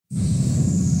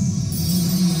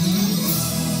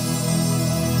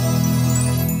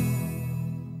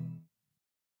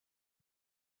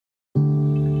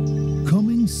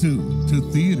soon to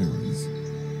theaters.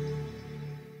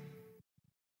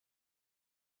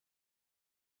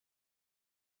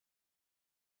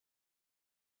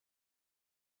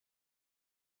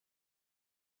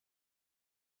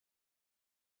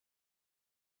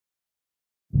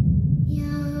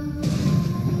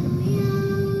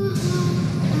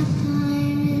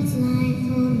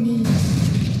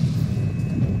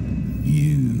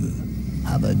 You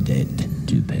have a debt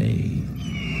to pay.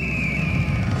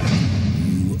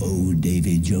 You owe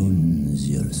Davy Jones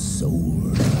your soul.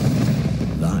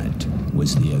 That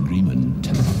was the agreement.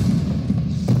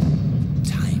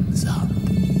 Time's up.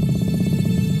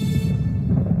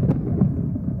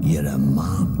 You're a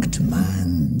marked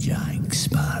man, Jack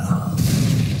Sparrow.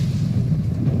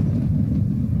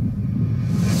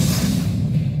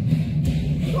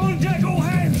 On deck, all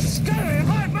hands! Scurry!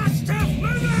 Hard match stuff!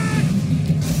 Moving!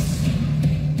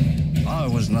 I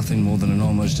was nothing more than an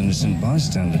almost innocent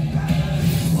bystander.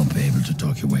 You won't be able to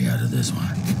talk your way out of this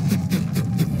one.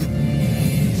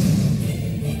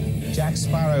 Jack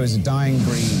Sparrow is a dying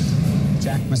breed.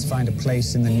 Jack must find a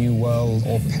place in the new world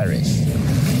or perish.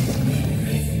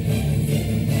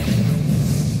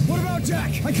 What about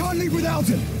Jack? I can't leave without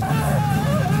him!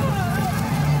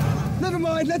 Never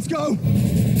mind, let's go!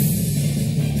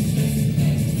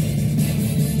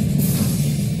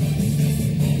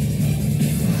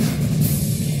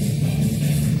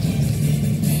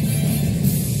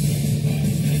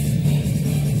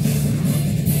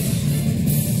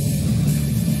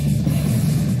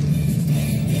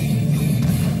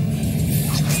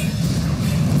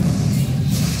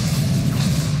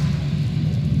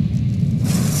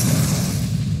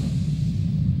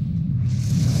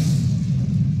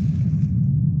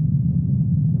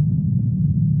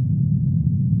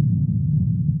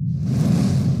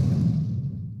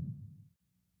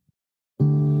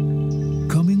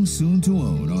 Coming soon to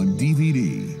own on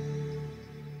DVD.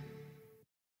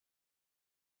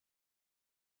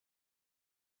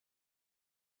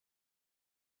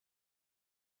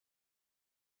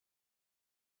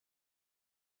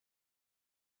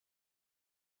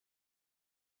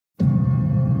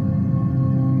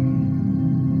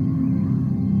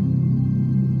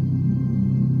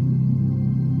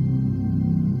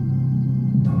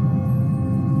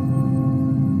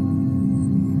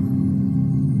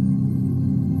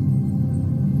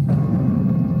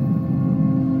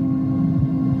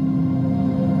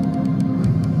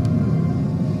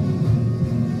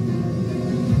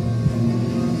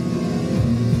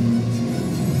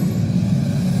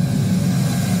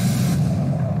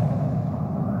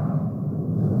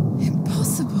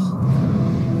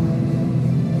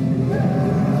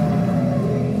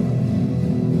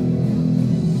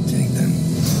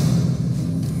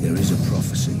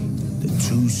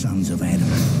 Two sons of Adam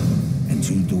and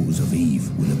two daughters of Eve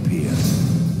will appear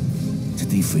to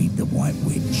defeat the White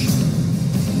Witch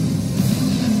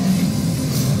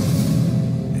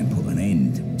and put an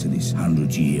end to this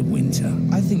 100-year winter.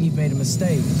 I think you've made a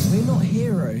mistake. We're not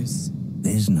heroes.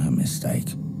 There's no mistake.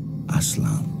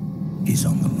 Aslan is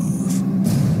on the move.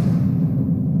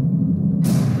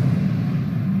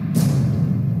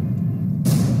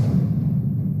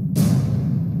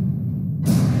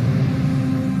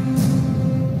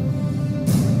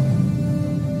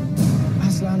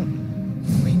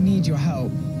 We need your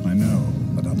help. I know,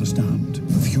 but understand,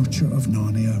 the future of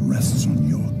Narnia rests on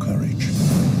your courage.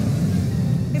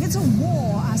 If it's a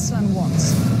war Aslan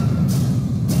wants,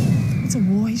 it's a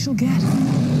war he shall get.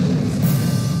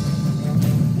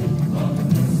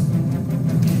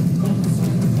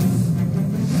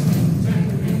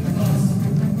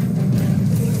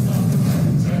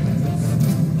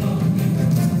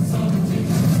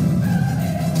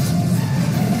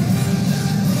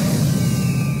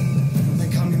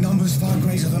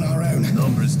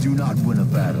 Numbers do not win a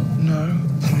battle. No,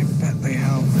 but I bet they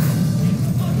help.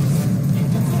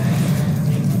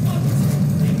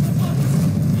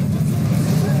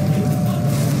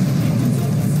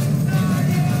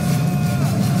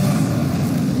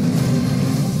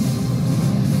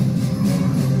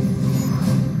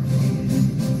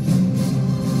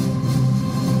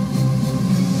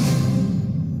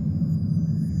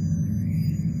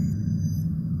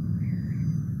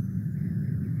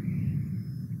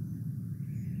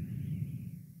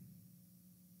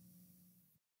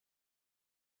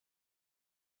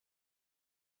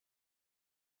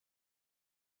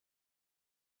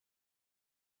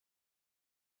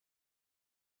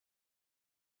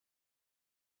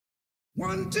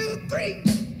 One, two, three.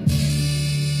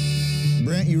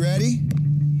 Brent, you ready?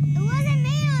 It wasn't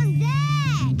me, it was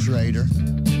Dad. Traitor.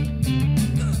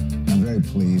 I'm very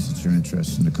very pleased that you're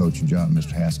interested in the coaching job,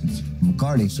 Mr. Haskins.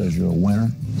 McCarty says you're a winner.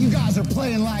 You guys are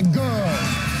playing like girls.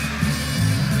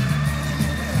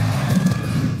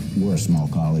 We're a small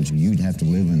college. You'd have to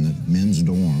live in the men's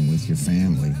dorm with your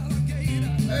family.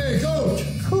 Hey, Coach!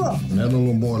 Cool. When that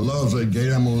little boy loves that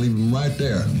gate, I'm going to leave him right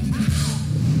there.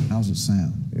 How's it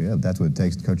sound? Yeah, that's what it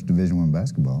takes to coach Division I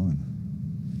basketball, and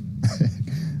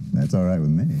that's all right with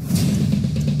me.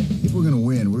 If we're going to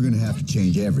win, we're going to have to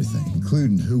change everything,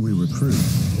 including who we recruit.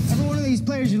 Every one of these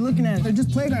players you're looking at, they're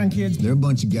just playground kids. There are a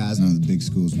bunch of guys none of the big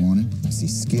schools wanted. I see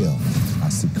skill. I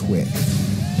see quick.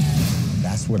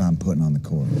 That's what I'm putting on the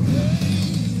court.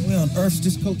 Where on earth's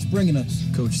this coach bringing us?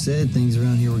 Coach said things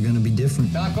around here were going to be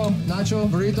different. Taco, nacho,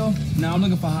 burrito. Now I'm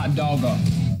looking for hot dog.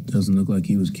 Doesn't look like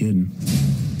he was kidding.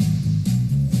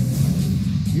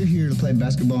 You're here to play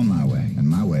basketball my way, and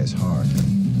my way is hard.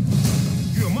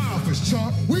 You're in my office,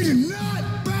 chump. We do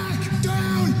not back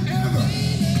down ever.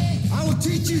 I will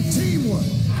teach you teamwork.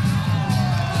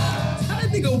 I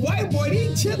think a white boy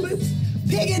eat chitlins,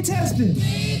 pig intestine.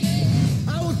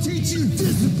 I will teach you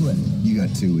discipline. You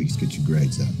got 2 weeks to get your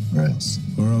grades up, or else.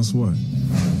 Or else what?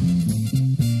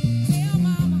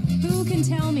 Who can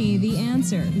tell me the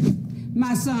answer?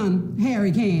 My son,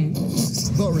 Harry can.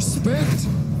 But respect,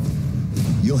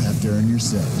 you'll have to earn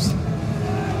yourselves.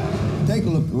 Take a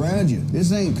look around you.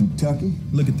 This ain't Kentucky.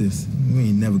 Look at this. We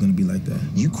ain't never going to be like that.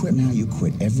 You quit now, you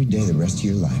quit every day the rest of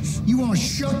your life. You want to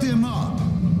shut them up,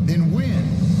 then win.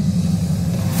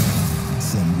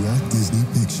 From Walt Disney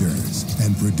Pictures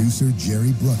and producer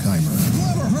Jerry Bruckheimer. Who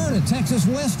ever heard of Texas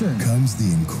Western? Comes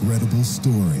the incredible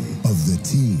story of the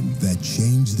team that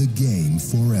changed the game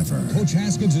forever. Coach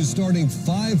Haskins is starting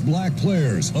 5 black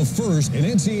players, a first in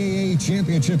NCAA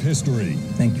championship history.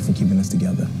 Thank you for keeping us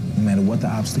together, no matter what the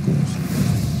obstacles.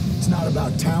 It's not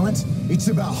about talent, it's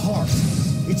about heart.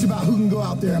 It's about who can go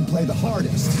out there and play the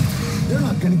hardest. They're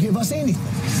not going to give us anything.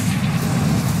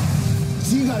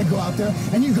 So you got to go out there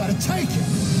and you got to take it.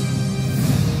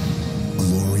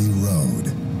 Glory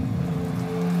Road.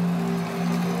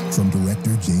 From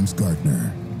director James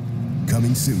Gardner.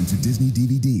 Coming soon to Disney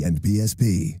DVD and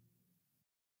PSP.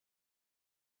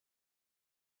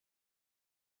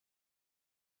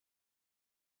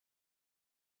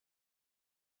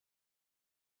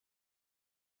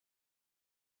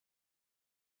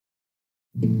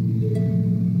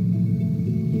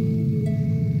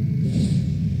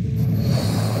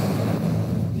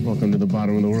 Welcome to the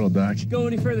bottom of the world, Doc. Go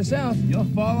any further south, you'll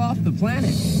fall off the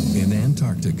planet. In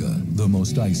Antarctica, the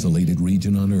most isolated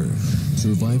region on Earth,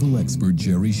 survival expert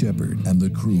Jerry Shepard and the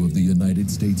crew of the United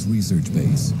States Research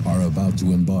Base are about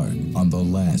to embark on the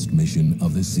last mission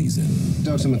of the season.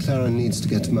 Dr. McLaren needs to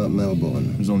get to Mount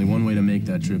Melbourne. There's only one way to make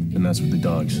that trip, and that's with the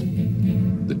dogs.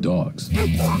 The dogs.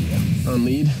 On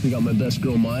lead, we got my best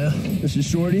girl, Maya. This is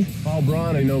Shorty, all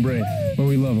brawn and no brain. But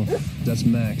we love him. That's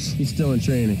Max. He's still in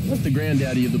training. That's the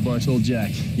granddaddy of the bunch, old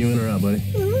Jack. You in or out, buddy?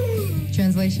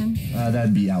 Translation?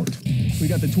 That'd be out. We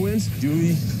got the twins,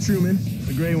 Dewey, Truman,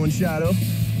 the gray one, Shadow.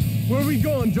 Where are we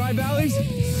going? Dry Valleys?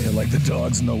 Yeah, like the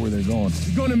dogs know where they're going.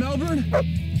 You going to Melbourne?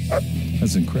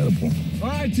 That's incredible. All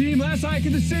right, team, last hike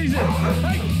of the season.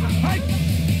 Hike! Hike!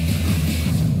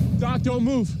 Doc, don't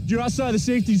move. You're outside the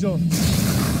safety zone.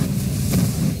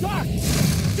 Doc!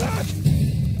 Doc!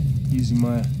 Easy,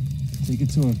 Maya. Take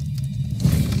it to him.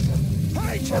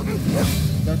 Hike!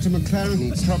 Dr. McLaren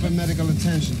needs proper medical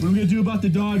attention. What are we gonna do about the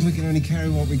dogs? We can only carry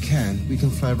what we can. We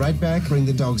can fly right back, bring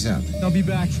the dogs out. I'll be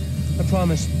back. I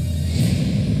promise.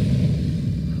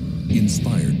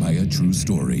 Inspired by a true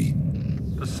story.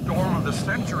 The storm of the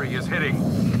century is hitting.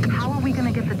 How are we going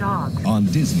to get the dogs? On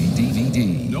Disney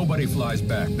DVD. Nobody flies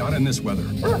back, not in this weather.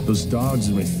 Those dogs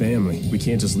are my family. We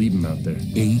can't just leave them out there.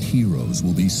 8 heroes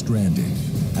will be stranded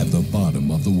at the bottom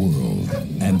of the world.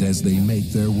 And as they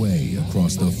make their way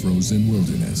across the frozen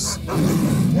wilderness,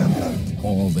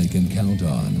 all they can count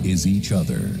on is each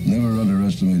other. Never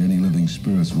underestimate any living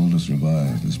spirits will to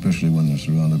survive, especially when they're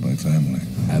surrounded by family.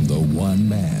 And the one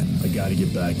man I gotta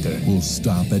get back there. will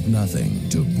stop at nothing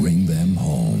to bring them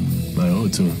home. I owe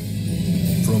it to him.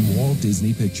 From Walt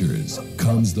Disney Pictures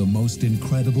comes the most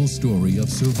incredible story of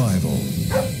survival,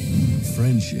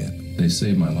 friendship. They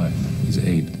saved my life. These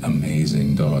 8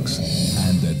 amazing dogs.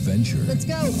 And adventure. Let's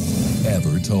go.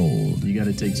 Ever told. You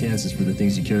gotta take chances for the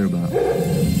things you care about. 8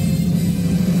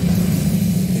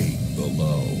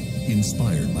 Below.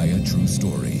 Inspired by a true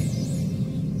story.